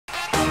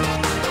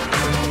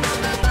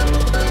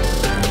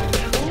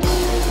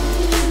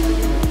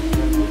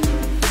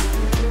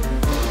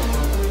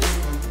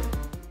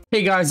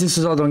Hey guys, this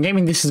is Odon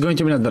Gaming. This is going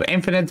to be another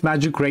Infinite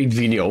Magicraid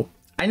video.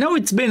 I know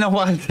it's been a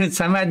while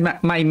since I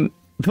made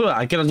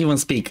I cannot even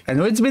speak. I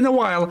know it's been a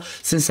while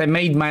since I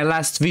made my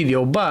last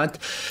video, but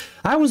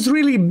I was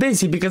really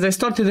busy because I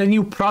started a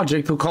new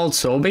project called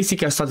so.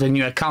 Basically, I started a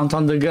new account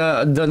on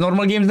the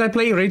normal games that I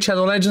play, Raid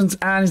Shadow Legends,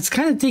 and it's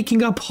kind of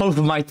taking up all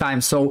of my time.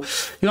 So,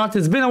 you know what,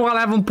 it's been a while I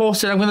haven't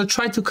posted. I'm going to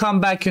try to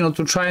come back, you know,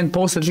 to try and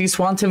post at least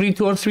once every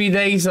 2 or 3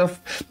 days of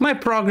my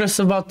progress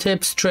about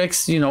tips,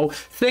 tricks, you know,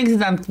 things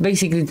that I'm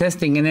basically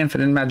testing in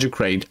Infinite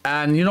Magicraid.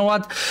 And you know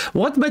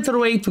what better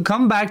way to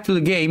come back to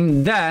the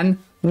game than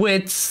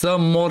with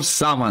some more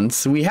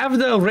summons. We have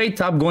the raid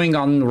tab going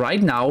on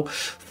right now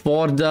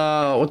for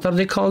the, what are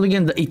they called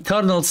again? The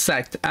Eternal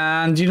Sect.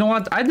 And you know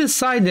what? I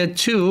decided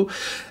to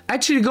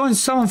actually go and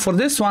summon for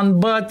this one,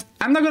 but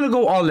I'm not going to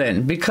go all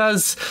in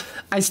because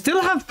I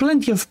still have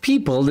plenty of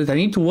people that I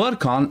need to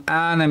work on,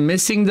 and I'm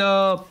missing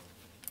the...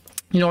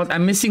 You know what,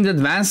 I'm missing the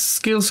advanced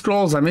skill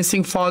scrolls, I'm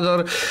missing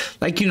fodder,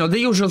 like, you know, the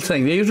usual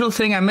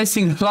thing, I'm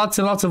missing lots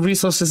and lots of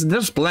resources.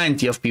 There's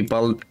plenty of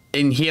people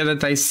in here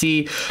that I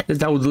see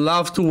that I would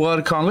love to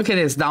work on. Look at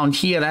this down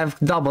here, I have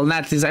double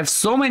Natalie's, I have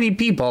so many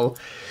people.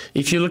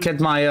 If you look at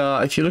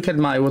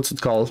my, what's it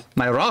called,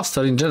 my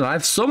roster in general, I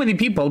have so many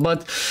people,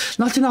 but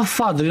not enough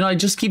fodder, you know, I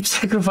just keep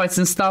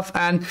sacrificing stuff,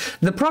 and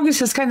the progress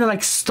has kind of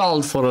like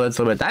stalled for a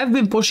little bit. I've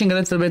been pushing a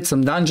little bit,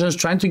 some dungeons,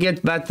 trying to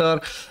get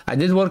better. I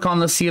did work on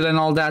the seal and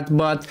all that,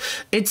 but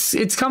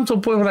it's come to a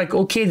point where like,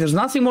 okay, there's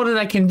nothing more that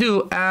I can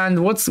do,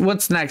 and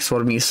what's next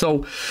for me?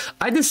 So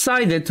I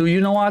decided to, you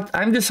know what,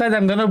 I'm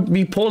gonna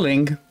be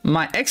pulling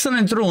my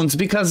excellent runes,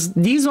 because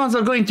these ones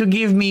are going to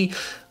give me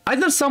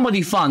either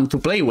somebody fun to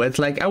play with.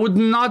 Like, I would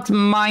not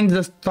mind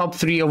the top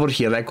 3 over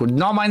here. I could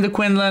not mind the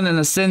Quinlan and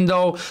a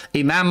Sindo,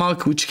 a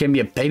Mammoth, which can be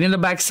a pain in the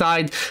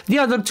backside. The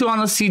other 2,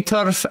 honestly,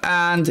 Turf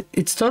and...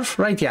 It's Turf,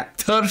 right? Yeah,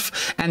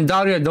 Turf and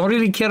Dario I don't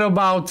really care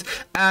about.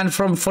 And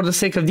for the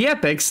sake of the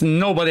epics,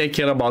 nobody I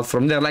care about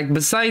from there. Like,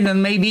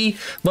 Poseidon maybe,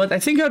 but I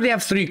think I already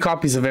have 3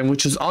 copies of him,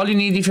 which is all you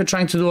need if you're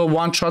trying to do a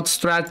one-shot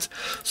strat.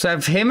 So I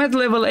have him at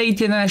level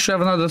 80, and then I should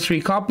have another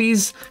 3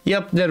 copies.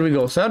 Yep, there we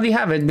go. So I already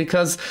have it,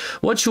 because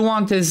what you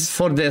want is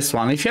for this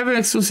one, if you have an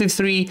exclusive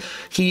 3,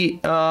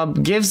 he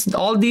gives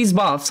all these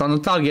buffs on the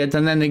target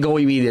and then they go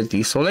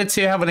immediately. So let's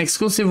say you have an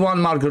exclusive one,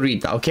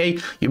 Margarita, okay?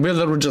 You build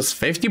her with just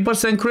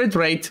 50% crit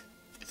rate,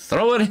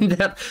 throw her in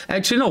there.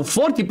 Actually no,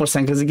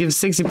 40%, because it gives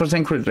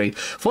 60% crit rate.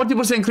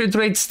 40% crit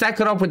rate, stack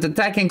her up with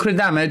attack and crit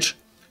damage.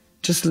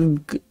 Just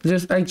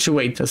actually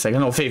wait a second.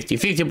 No,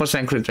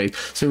 50% crit rate.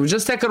 So you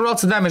just take a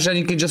lots of damage, and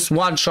you can just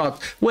one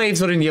shot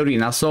waves or in the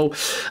arena. So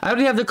I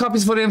already have the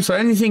copies for him, so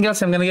anything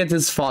else I'm gonna get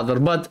is fodder.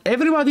 But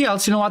everybody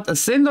else, you know what,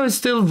 Ascendo is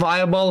still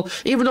viable,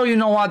 even though, you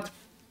know what,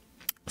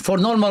 for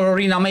normal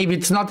arena, maybe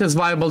it's not as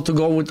viable to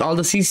go with all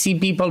the CC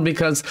people,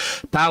 because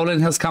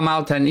Paulin has come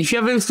out, and if you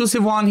have an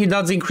exclusive one, he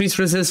does increase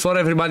resist for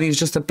everybody. It's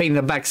just a pain in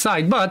the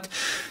backside. But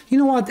you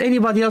know what,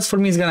 anybody else for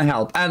me is gonna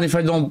help. And if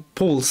I don't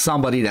pull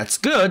somebody that's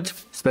good,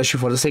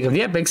 especially for the sake of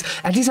the epics,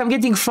 at least I'm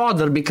getting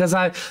fodder, because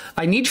I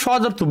need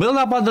fodder to build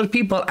up other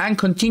people and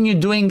continue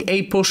doing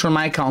a push on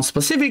my account.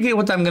 Specifically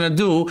what I'm gonna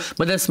do,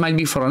 but this might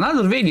be for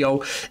another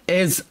video,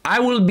 is I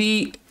will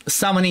be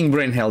summoning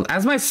Brynhild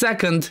as my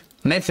second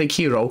mythic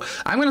hero.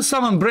 I'm gonna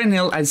summon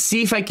Brynhild and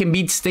see if I can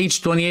beat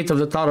stage 28 of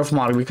the Tower of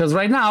Mark, because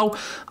right now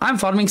I'm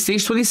farming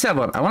stage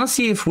 27. I want to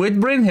see if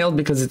with Brynhild,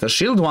 because it's a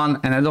shield one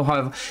and I don't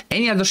have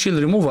any other shield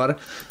remover,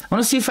 I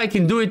want to see if I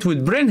can do it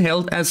with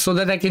Brynhild, and so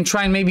that I can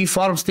try and maybe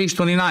farm stage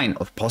 29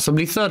 or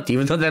possibly 30,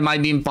 even though that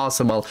might be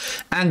impossible.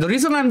 And the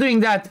reason I'm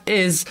doing that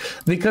is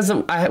because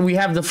we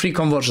have the free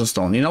conversion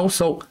stone, you know,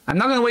 so I'm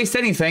not gonna waste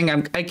anything.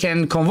 I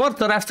can convert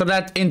her after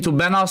that into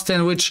Ben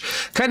Austin, which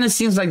kind of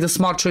seems like the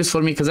smart choice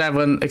for me, because I have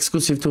an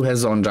exclusive to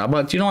Hezondra.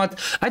 But you know what,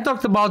 I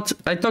talked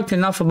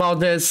enough about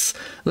this.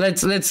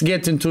 Let's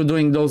get into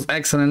doing those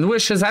excellent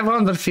wishes. I have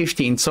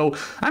 115, so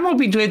I'm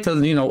hoping to hit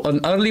you know,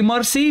 an early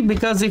Mercy,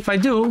 because if I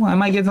do, I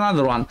might get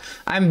another one.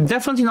 I'm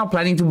definitely not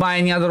planning to buy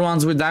any other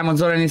ones with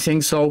diamonds or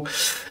anything, so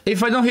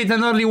if I don't hit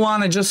an early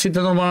one, I just hit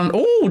another one.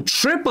 Oh,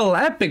 triple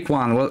epic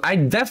one. Well, I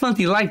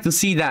definitely like to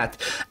see that,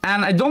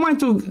 and I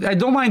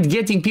don't mind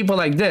getting people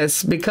like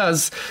this,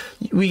 because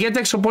we get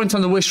extra points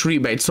on the wish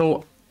rebate.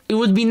 So it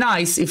would be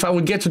nice if I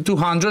would get to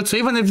 200. So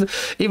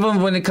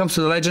even when it comes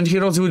to the legend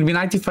heroes, it would be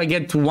nice if I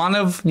get to one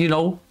of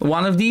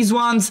these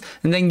ones,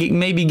 and then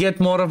maybe get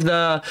more of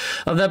the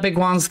epic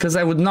ones, because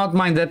I would not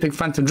mind the epic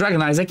Phantom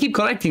Dragon Eyes. I keep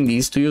collecting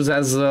these to use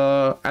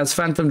as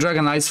Phantom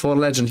Dragon Eyes for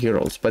legend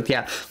heroes. But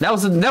yeah, that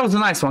was a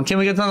nice one. Can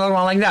we get another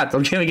one like that,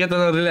 or can we get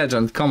another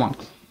legend? Come on.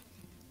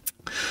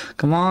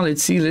 Come on,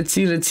 let's see.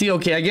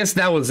 Okay, I guess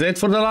that was it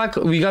for the luck.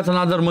 We got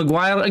another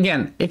Maguire.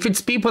 Again, if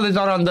it's people that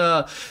are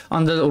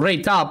on the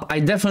rate up,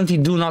 I definitely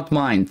do not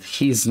mind.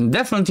 He's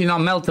definitely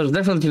not Melter,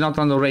 definitely not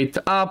on the rate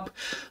up.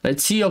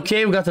 Let's see.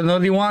 Okay, we got an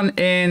early one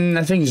in,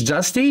 I think it's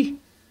Justy.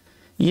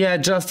 Yeah,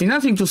 Justy,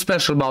 nothing too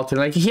special about it.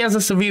 Like, he has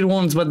a severe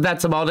wounds, but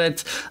that's about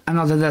it. I'm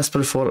not that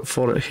desperate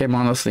for him,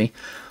 honestly.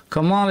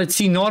 Come on, let's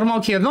see Norma.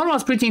 Okay, Norma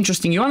is pretty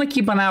interesting. You want to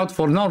keep an eye out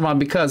for Norma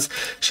because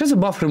she has a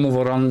buff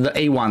remover on the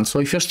A1. So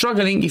if you're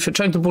struggling, if you're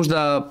trying to push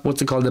the,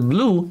 what's it called, the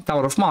blue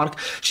Tower of Mark,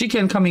 she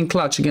can come in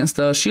clutch against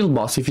the shield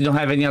boss if you don't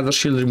have any other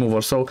shield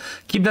remover. So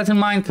keep that in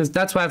mind because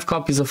that's why I have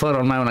copies of her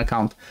on my own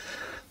account.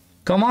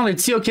 Come on,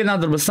 let's see. Okay,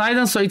 another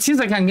Poseidon. So it seems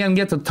like I'm gonna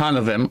get a ton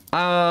of him.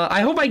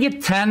 I hope I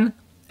get 10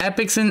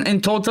 epics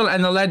in total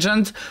and a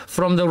legend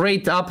from the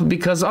rate up,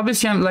 because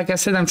obviously like I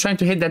said, I'm trying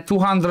to hit that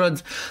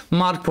 200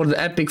 mark for the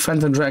epic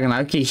Phantom Dragon.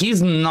 Okay, he's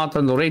not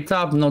on the rate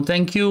up, no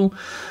thank you.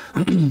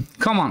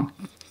 Come on,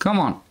 come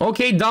on.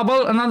 Okay,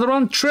 double, another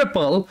one,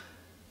 triple,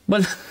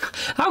 but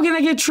how can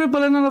I get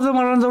triple and none of them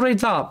are on the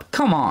rate up?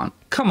 Come on,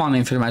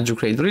 Infinite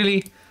Magicraid,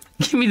 really?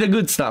 Give me the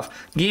good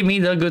stuff. Give me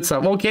the good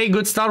stuff. Okay,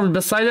 good start with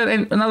Poseidon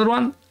and another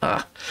one.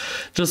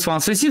 Just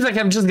one. So it seems like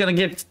I'm just gonna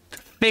get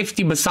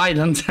 50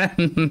 Poseidons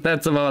and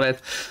that's about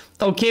it.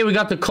 Okay, we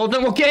got the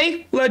Colton.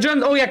 Okay,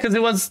 legend. Oh yeah, because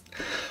it was...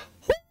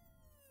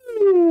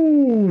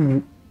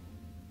 Ooh.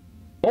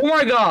 Oh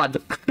my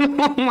god.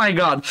 Oh my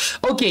god.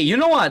 Okay, you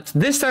know what?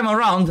 This time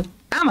around,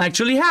 I'm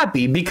actually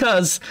happy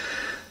because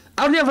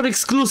I already have an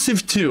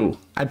exclusive 2.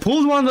 I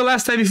pulled one the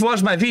last time if you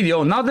watched my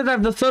video. Now that I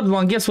have the third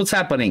one, guess what's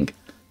happening?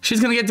 She's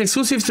gonna get the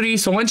exclusive 3,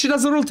 so when she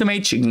does her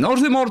ultimate, she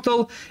ignores the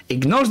immortal,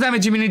 ignores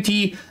damage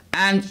immunity,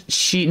 and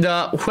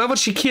whoever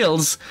she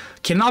kills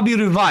cannot be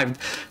revived.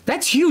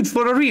 That's huge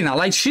for Arena.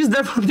 Like, she's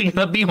definitely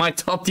gonna be my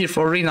top tier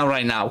for Arena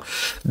right now.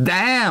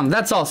 Damn,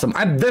 that's awesome.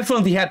 I'm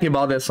definitely happy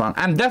about this one.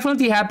 I'm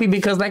definitely happy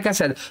because, like I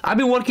said, I've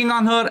been working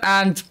on her,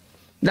 and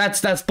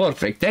that's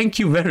perfect. Thank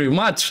you very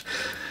much.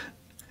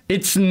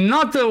 It's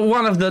not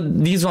one of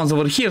these ones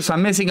over here, so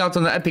I'm missing out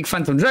on the epic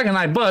Phantom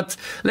Dragonite. But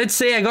let's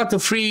say I got the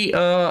free,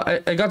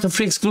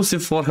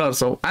 exclusive for her,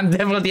 so I'm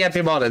definitely happy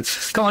about it.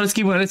 Come on, let's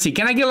keep going. Let's see.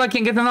 Can I get lucky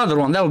and get another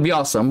one? That would be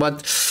awesome.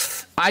 But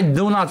I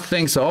do not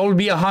think so. I will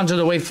be 100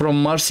 away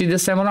from Mercy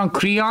this time around.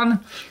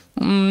 Creon,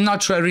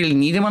 not sure I really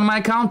need him on my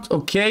account.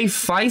 Okay,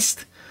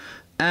 Feist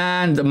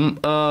and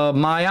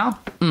Maya.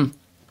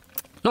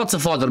 Lots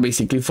of fodder,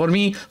 basically. For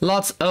me,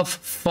 lots of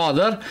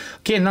fodder.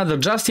 Okay, another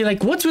Justy.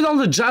 Like, what's with all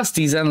the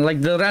Justies and,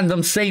 like, the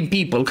random same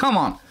people? Come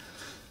on.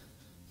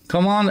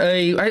 Come on.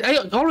 I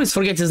always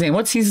forget his name.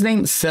 What's his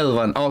name?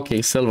 Sylvan.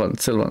 Okay, Sylvan.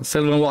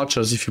 Sylvan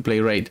Watchers if you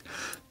play Raid.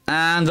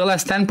 And the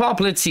last 10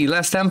 pop. Let's see.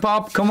 Last 10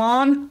 pop. Come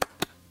on.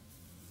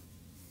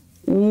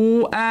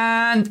 Ooh,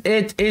 and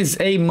it is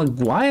a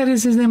Maguire,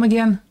 is his name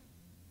again?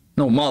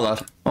 No, Muller.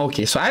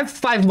 Okay, so I have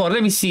 5 more.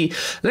 Let me see.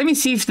 Let me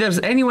see if there's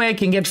any way I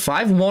can get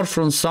 5 more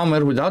from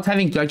somewhere without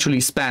having to actually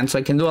spend. So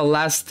I can do a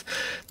last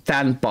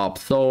 10 pop.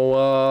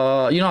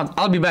 So, you know what?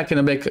 I'll be back in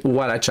a bit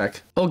while I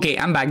check. Okay,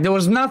 I'm back. There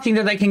was nothing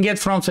that I can get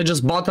from, so I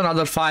just bought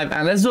another 5.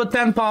 And let's do a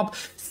 10 pop.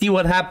 See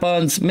what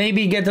happens.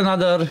 Maybe get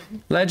another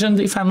legend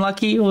if I'm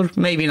lucky, or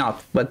maybe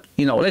not. But,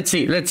 you know, let's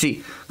see. Let's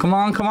see. Come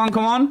on, come on,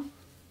 come on.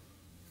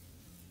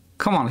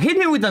 Come on. Hit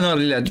me with an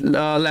early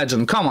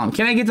legend. Come on.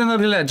 Can I get an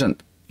early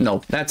legend?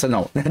 No, that's a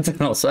no. That's a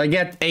no. So I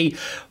get a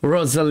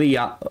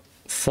Rosalia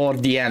for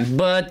the end.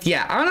 But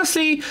yeah,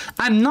 honestly,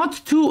 I'm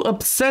not too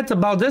upset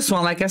about this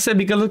one. Like I said,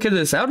 because look at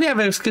this. I already have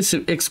an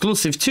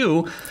exclusive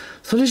 2.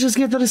 So let's just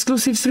get the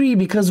exclusive 3,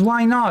 because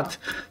why not?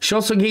 She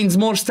also gains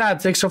more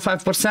stats, extra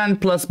 5%,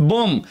 plus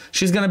boom,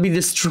 she's gonna be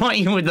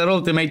destroying with her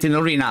ultimate in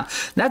Arena.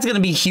 That's gonna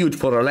be huge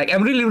for her. Like,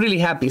 I'm really, really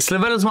happy.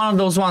 Slivella is one of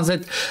those ones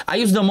that I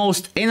use the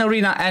most in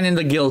Arena and in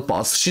the guild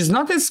pass. She's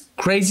not as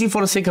crazy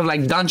for the sake of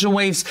like dungeon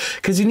waves,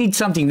 because you need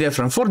something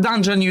different. For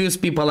dungeon, you use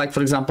people like,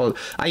 for example,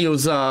 I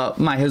use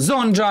my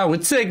Hezonja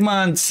with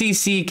Sigmund,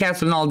 CC,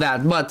 Catherine, all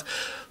that. But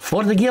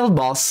for the guild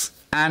boss,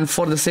 and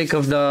for the sake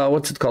of the,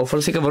 what's it called, for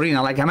the sake of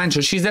Arena, like I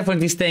mentioned, she's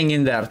definitely staying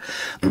in there.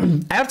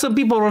 I heard some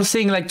people were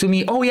saying like to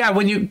me, oh yeah,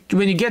 when you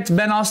get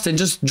Ben Austin,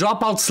 just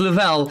drop out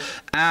Slivell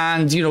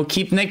and, you know,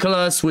 keep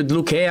Nicholas with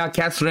Lukea,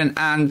 Catherine,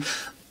 and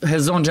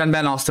Hezonja and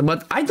Ben Austin.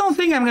 But I don't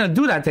think I'm gonna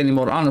do that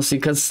anymore, honestly,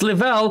 because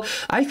Slivell,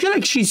 I feel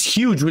like she's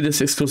huge with this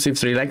exclusive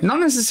 3. Like,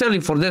 not necessarily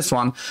for this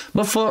one,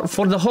 but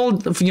for the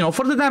whole, you know,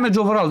 for the damage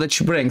overall that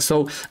she brings.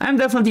 So I'm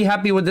definitely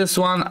happy with this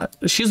one.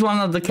 She's one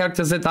of the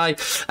characters that I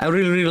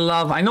really, really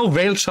love. I know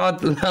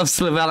Veilshot loves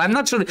Slivell. I'm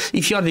not sure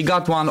if he already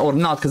got one or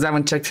not, because I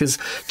haven't checked his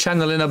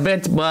channel in a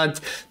bit. But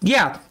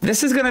yeah,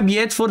 this is gonna be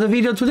it for the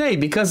video today,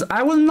 because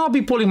I will not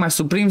be pulling my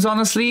Supremes,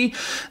 honestly,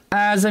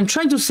 as I'm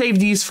trying to save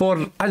these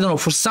for, I don't know,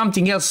 for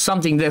something else,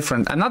 something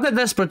different. I'm not that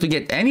desperate to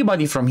get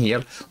anybody from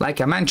here, like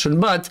I mentioned,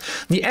 but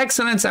the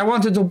excellence I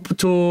wanted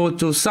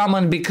to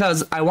summon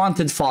because I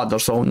wanted fodder.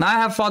 So now I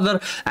have fodder,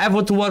 I have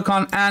what to work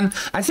on, and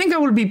I think I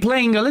will be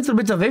playing a little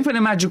bit of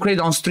Infinite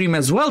Magicraid on stream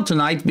as well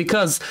tonight,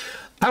 because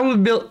I will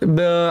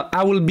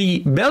be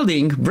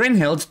building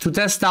Brynhild to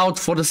test out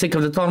for the sake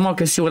of the Tormok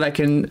and see what I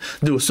can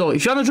do. So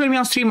if you want to join me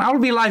on stream, I will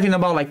be live in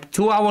about like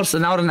 2 hours,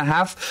 an hour and a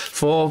half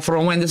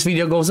from when this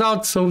video goes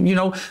out. So, you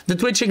know, the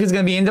Twitch link is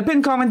going to be in the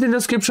pinned comment in the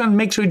description.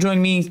 Make sure you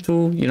join me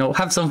to, you know,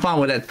 have some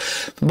fun with it.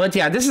 But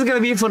yeah, this is going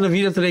to be it for the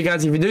video today,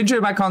 guys. If you do enjoy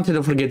my content,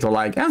 don't forget to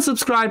like and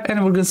subscribe, and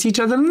we're going to see each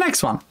other in the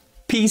next one.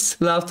 Peace,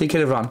 love, take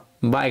care everyone.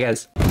 Bye,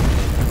 guys.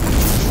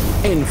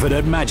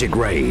 Infinite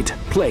Magicraid.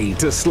 Play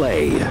to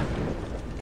slay.